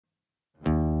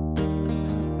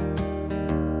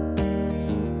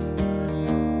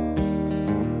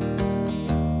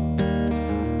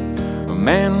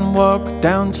man walked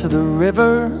down to the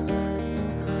river,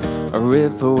 a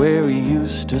river where he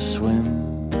used to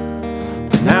swim.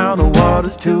 But now the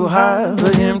water's too high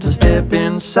for him to step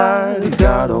inside. He's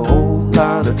got a whole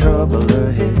lot of trouble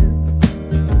ahead.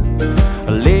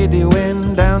 A lady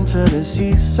went down to the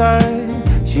seaside.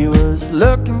 She was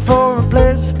looking for a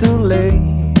place to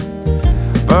lay,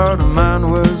 but her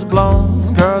mind was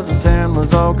blown, cause the sand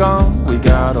was all gone. We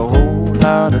got a whole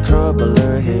lot of trouble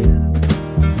ahead.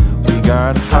 We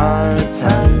got high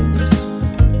tides,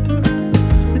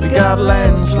 we got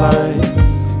landslides.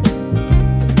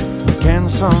 Can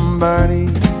somebody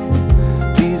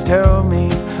please tell me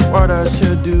what I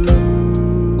should do?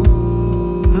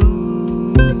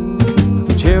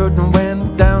 Children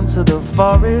went down to the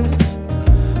forest.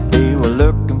 They were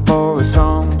looking for a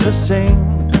song to sing,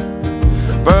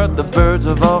 but the birds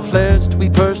have all fledged. We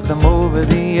pushed them over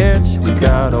the edge. We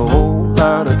got a whole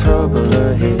lot of trouble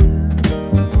ahead.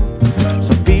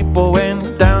 Some people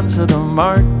went down to the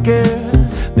market.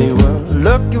 They were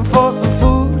looking for some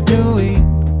food to eat.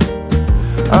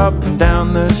 Up and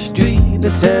down the street, they're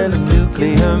selling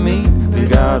nuclear meat. We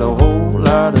got a whole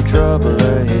lot of trouble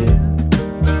ahead.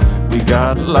 We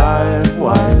got live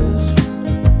wires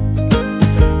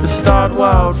that start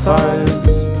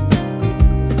wildfires.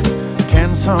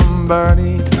 Can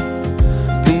somebody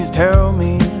please tell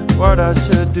me what I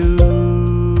should do?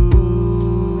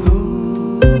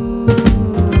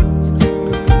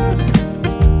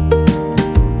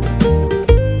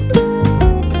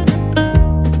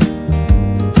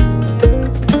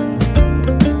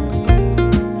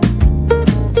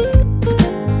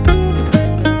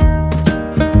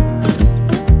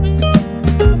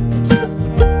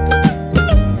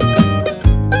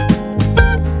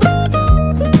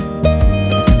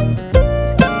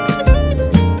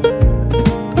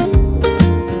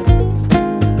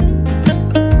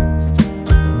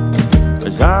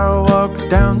 As I walked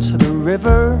down to the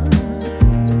river,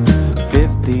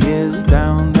 50 years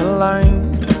down the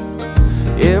line,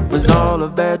 it was all a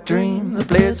bad dream. The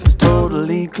place was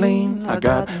totally clean. I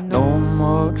got no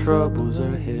more troubles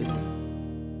ahead.